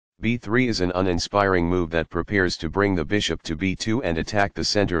b3 is an uninspiring move that prepares to bring the bishop to b2 and attack the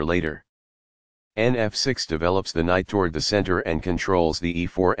center later. Nf6 develops the knight toward the center and controls the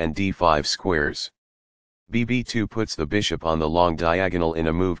e4 and d5 squares. bb2 puts the bishop on the long diagonal in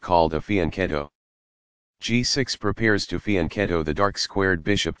a move called a fianchetto. g6 prepares to fianchetto the dark squared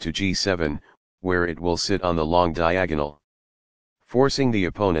bishop to g7, where it will sit on the long diagonal. Forcing the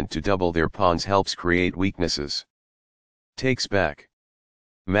opponent to double their pawns helps create weaknesses. Takes back.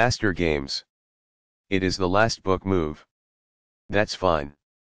 Master games. It is the last book move. That's fine.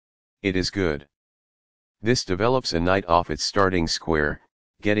 It is good. This develops a knight off its starting square,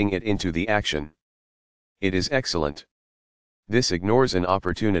 getting it into the action. It is excellent. This ignores an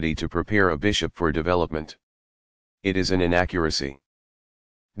opportunity to prepare a bishop for development. It is an inaccuracy.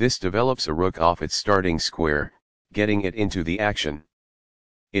 This develops a rook off its starting square, getting it into the action.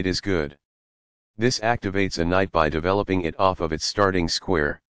 It is good. This activates a knight by developing it off of its starting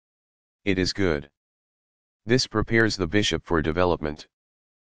square. It is good. This prepares the bishop for development.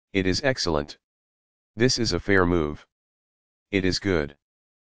 It is excellent. This is a fair move. It is good.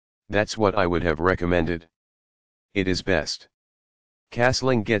 That's what I would have recommended. It is best.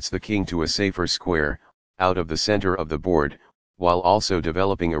 Castling gets the king to a safer square, out of the center of the board, while also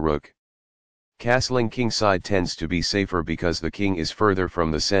developing a rook. Castling kingside tends to be safer because the king is further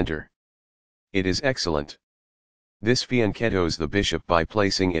from the center. It is excellent. This fianchettos the bishop by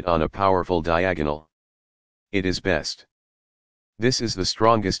placing it on a powerful diagonal. It is best. This is the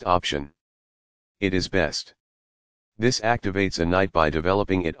strongest option. It is best. This activates a knight by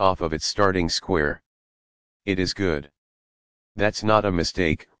developing it off of its starting square. It is good. That's not a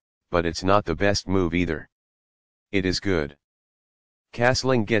mistake, but it's not the best move either. It is good.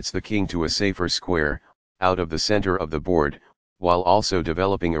 Castling gets the king to a safer square, out of the center of the board, while also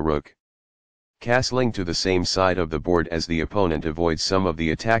developing a rook. Castling to the same side of the board as the opponent avoids some of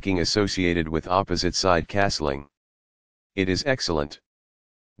the attacking associated with opposite side castling. It is excellent.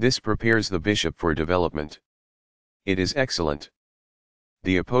 This prepares the bishop for development. It is excellent.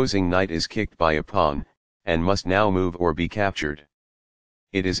 The opposing knight is kicked by a pawn, and must now move or be captured.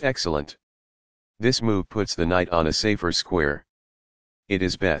 It is excellent. This move puts the knight on a safer square. It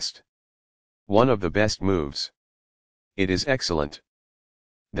is best. One of the best moves. It is excellent.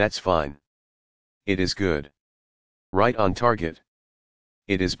 That's fine. It is good. Right on target.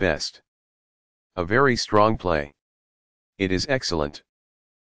 It is best. A very strong play. It is excellent.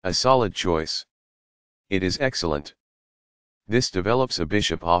 A solid choice. It is excellent. This develops a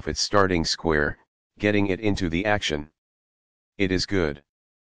bishop off its starting square, getting it into the action. It is good.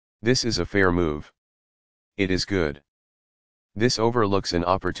 This is a fair move. It is good. This overlooks an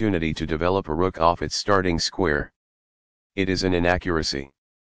opportunity to develop a rook off its starting square. It is an inaccuracy.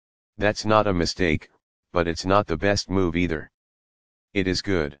 That's not a mistake, but it's not the best move either. It is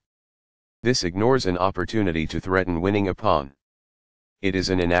good. This ignores an opportunity to threaten winning a pawn. It is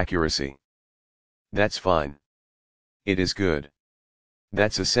an inaccuracy. That's fine. It is good.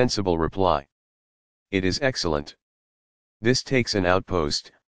 That's a sensible reply. It is excellent. This takes an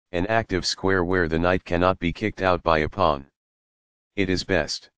outpost, an active square where the knight cannot be kicked out by a pawn. It is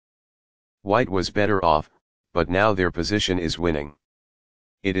best. White was better off, but now their position is winning.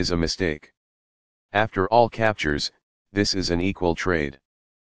 It is a mistake. After all captures, this is an equal trade.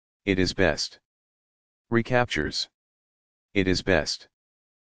 It is best. Recaptures. It is best.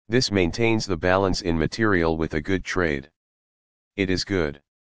 This maintains the balance in material with a good trade. It is good.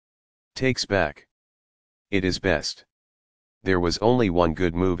 Takes back. It is best. There was only one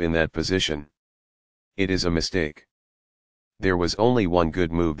good move in that position. It is a mistake. There was only one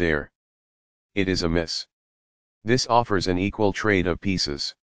good move there. It is a miss. This offers an equal trade of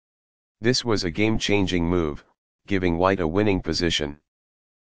pieces. This was a game-changing move, giving white a winning position.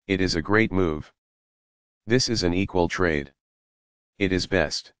 It is a great move. This is an equal trade. It is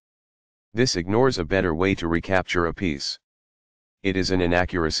best. This ignores a better way to recapture a piece. It is an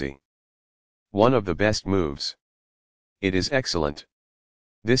inaccuracy. One of the best moves. It is excellent.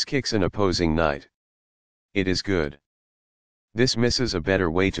 This kicks an opposing knight. It is good. This misses a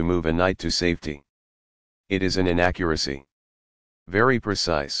better way to move a knight to safety. It is an inaccuracy. Very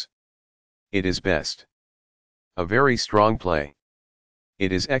precise. It is best. A very strong play.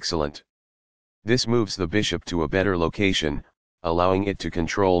 It is excellent. This moves the bishop to a better location, allowing it to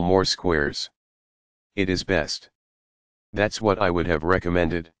control more squares. It is best. That's what I would have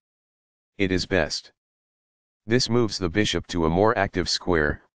recommended. It is best. This moves the bishop to a more active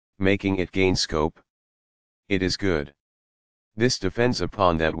square, making it gain scope. It is good. This defends a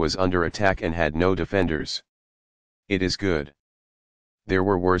pawn that was under attack and had no defenders. It is good. There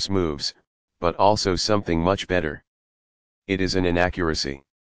were worse moves, but also something much better. It is an inaccuracy.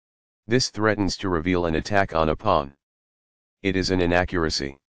 This threatens to reveal an attack on a pawn. It is an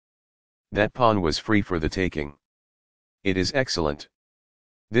inaccuracy. That pawn was free for the taking. It is excellent.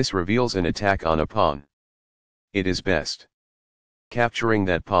 This reveals an attack on a pawn. It is best. Capturing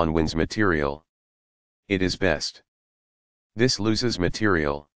that pawn wins material. It is best. This loses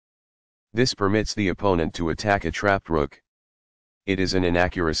material. This permits the opponent to attack a trapped rook. It is an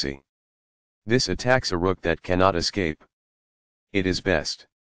inaccuracy. This attacks a rook that cannot escape. It is best.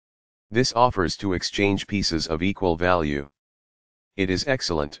 This offers to exchange pieces of equal value. It is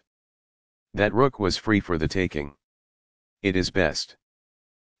excellent. That rook was free for the taking. It is best.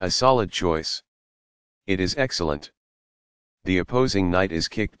 A solid choice. It is excellent. The opposing knight is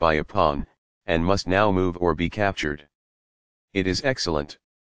kicked by a pawn, and must now move or be captured. It is excellent.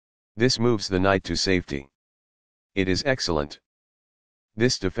 This moves the knight to safety. It is excellent.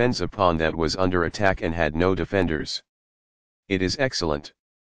 This defends a pawn that was under attack and had no defenders. It is excellent.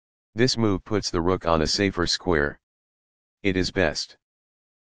 This move puts the rook on a safer square. It is best.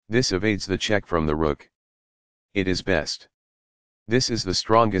 This evades the check from the rook. It is best. This is the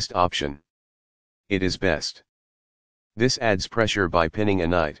strongest option. It is best. This adds pressure by pinning a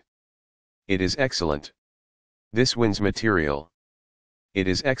knight. It is excellent. This wins material. It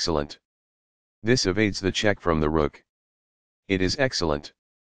is excellent. This evades the check from the rook. It is excellent.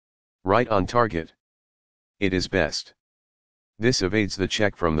 Right on target. It is best. This evades the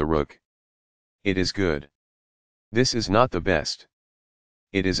check from the rook. It is good. This is not the best.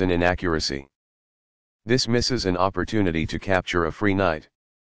 It is an inaccuracy. This misses an opportunity to capture a free knight.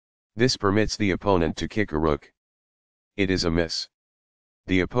 This permits the opponent to kick a rook. It is a miss.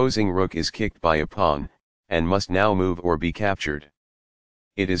 The opposing rook is kicked by a pawn, and must now move or be captured.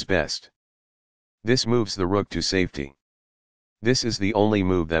 It is best. This moves the rook to safety. This is the only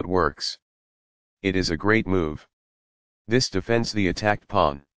move that works. It is a great move. This defends the attacked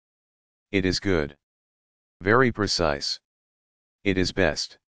pawn. It is good. Very precise. It is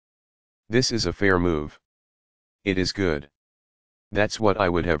best. This is a fair move. It is good. That's what I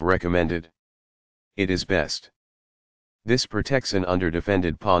would have recommended. It is best. This protects an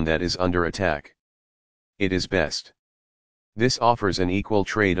underdefended pawn that is under attack. It is best. This offers an equal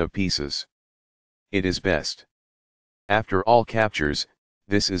trade of pieces. It is best. After all captures,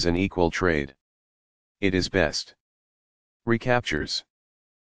 this is an equal trade. It is best. Recaptures.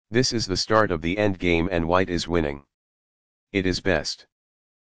 This is the start of the endgame and white is winning. It is best.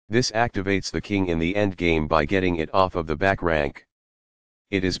 This activates the king in the endgame by getting it off of the back rank.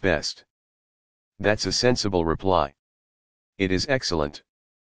 It is best. That's a sensible reply. It is excellent.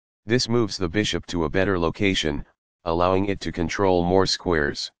 This moves the bishop to a better location, allowing it to control more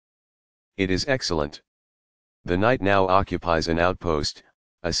squares. It is excellent. The knight now occupies an outpost,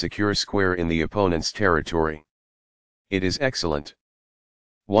 a secure square in the opponent's territory. It is excellent.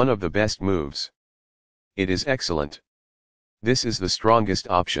 One of the best moves. It is excellent. This is the strongest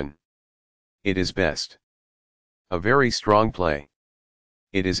option. It is best. A very strong play.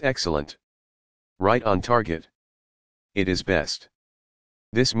 It is excellent. Right on target. It is best.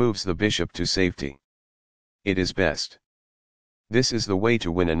 This moves the bishop to safety. It is best. This is the way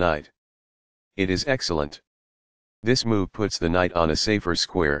to win a knight. It is excellent. This move puts the knight on a safer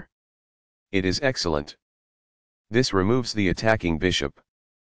square. It is excellent. This removes the attacking bishop.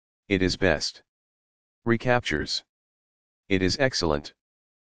 It is best. Recaptures. It is excellent.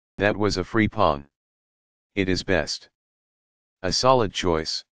 That was a free pawn. It is best. A solid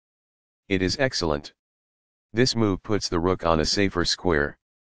choice. It is excellent. This move puts the rook on a safer square.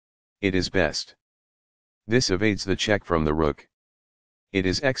 It is best. This evades the check from the rook. It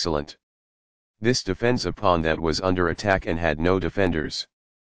is excellent. This defends a pawn that was under attack and had no defenders.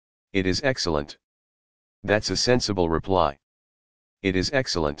 It is excellent. That's a sensible reply. It is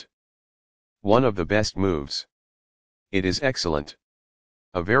excellent. One of the best moves. It is excellent.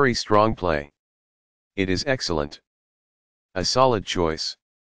 A very strong play. It is excellent. A solid choice.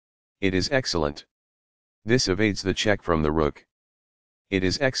 It is excellent. This evades the check from the rook. It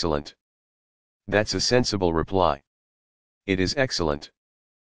is excellent. That's a sensible reply. It is excellent.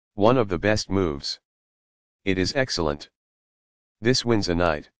 One of the best moves. It is excellent. This wins a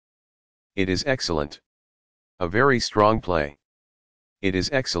knight. It is excellent. A very strong play. It is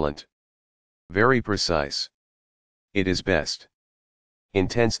excellent. Very precise. It is best.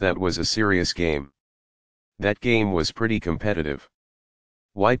 Intense. That was a serious game. That game was pretty competitive.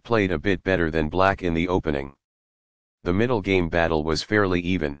 White played a bit better than black in the opening. The middle game battle was fairly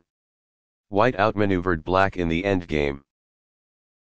even. White outmaneuvered black in the endgame.